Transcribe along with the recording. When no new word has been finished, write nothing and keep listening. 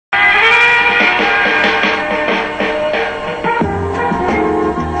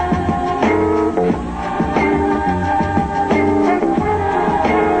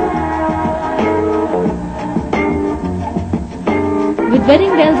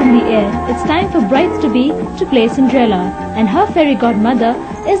wedding bells in the air, it's time for brides-to-be to play Cinderella, and her fairy godmother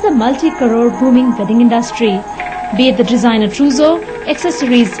is the multi-crore booming wedding industry. Be it the designer trousseau,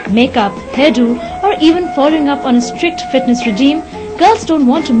 accessories, makeup, hairdo, or even following up on a strict fitness regime, girls don't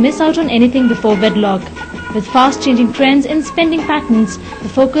want to miss out on anything before wedlock. With fast-changing trends in spending patterns,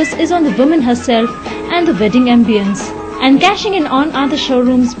 the focus is on the woman herself and the wedding ambience. And cashing in on are the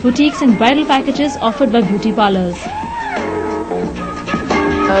showrooms, boutiques and bridal packages offered by beauty parlours.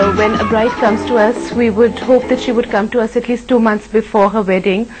 When a bride comes to us, we would hope that she would come to us at least 2 months before her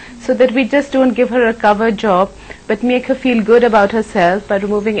wedding, so that we just don't give her a cover job, but make her feel good about herself by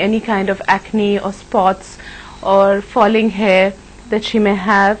removing any kind of acne or spots or falling hair that she may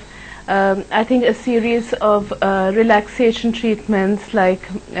have. I think a series of relaxation treatments, like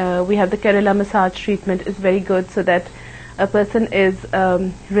we have the Kerala massage treatment, is very good, so that a person is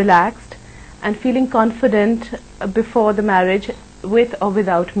relaxed and feeling confident before the marriage, with or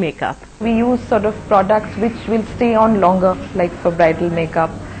without makeup. We use sort of products which will stay on longer, like for bridal makeup.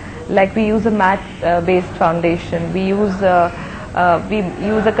 Like we use a matte based foundation. We use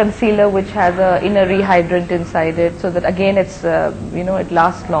a concealer which has a inner rehydrant inside it, so that again it's it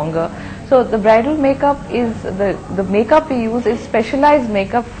lasts longer. So the bridal makeup is the makeup we use is specialized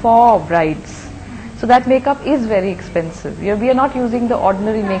makeup for brides. So that makeup is very expensive. We are not using the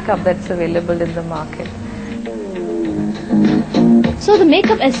ordinary makeup that's available in the market. So the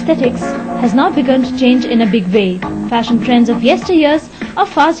makeup aesthetics has now begun to change in a big way. Fashion trends of yesteryears are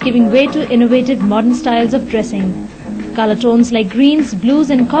fast giving way to innovative modern styles of dressing. Color tones like greens, blues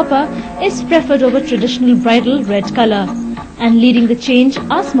and copper is preferred over traditional bridal red color. And leading the change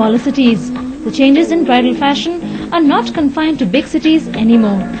are smaller cities. The changes in bridal fashion are not confined to big cities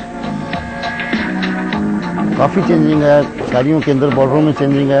anymore. काफ़ी changing है, साड़ियों के अंदर बॉर्डरों में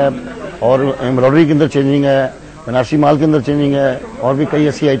changing है और embroidery के अंदर चेंजिंग है, बनारसी माल के अंदर चेंजिंग है और भी कई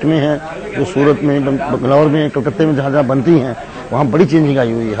ऐसी आइटमें हैं जो सूरत में, बंगलौर में, कलकत्ते में जहाँ बनती हैं वहाँ बड़ी चेंजिंग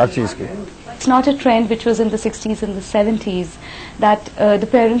आई हुई है हर चीज़ की. It's not a trend which was in the 60s and the 70s that the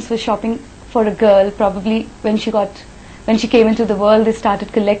parents were shopping for a girl. Probably when she came into the world, they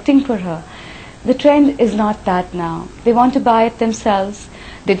started collecting for her. The trend is not that now. They want to buy it themselves.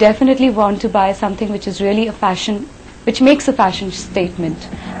 They definitely want to buy something which is really a fashion, which makes a fashion statement.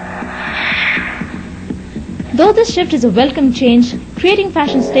 Though this shift is a welcome change, creating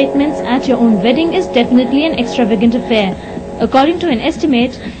fashion statements at your own wedding is definitely an extravagant affair. According to an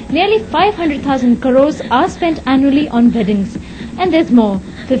estimate, nearly 500,000 crores are spent annually on weddings. And there's more,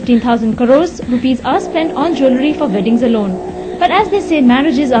 15,000 crores rupees are spent on jewellery for weddings alone. But as they say,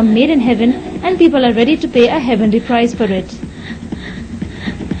 marriages are made in heaven and people are ready to pay a heavenly price for it.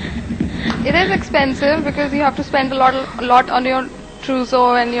 It is expensive because you have to spend a lot on your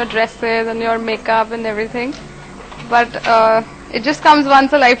trousseau and your dresses and your makeup and everything. But it just comes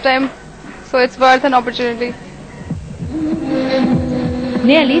once a lifetime, so it's worth an opportunity.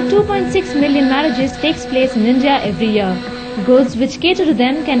 Nearly 2.6 million marriages takes place in India every year. Goods which cater to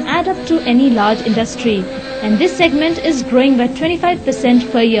them can add up to any large industry. And this segment is growing by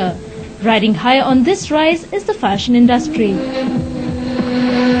 25% per year. Riding higher on this rise is the fashion industry.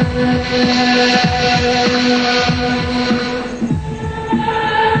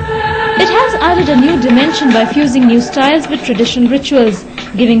 It has added a new dimension by fusing new styles with traditional rituals,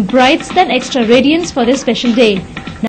 giving brides that extra radiance for their special day.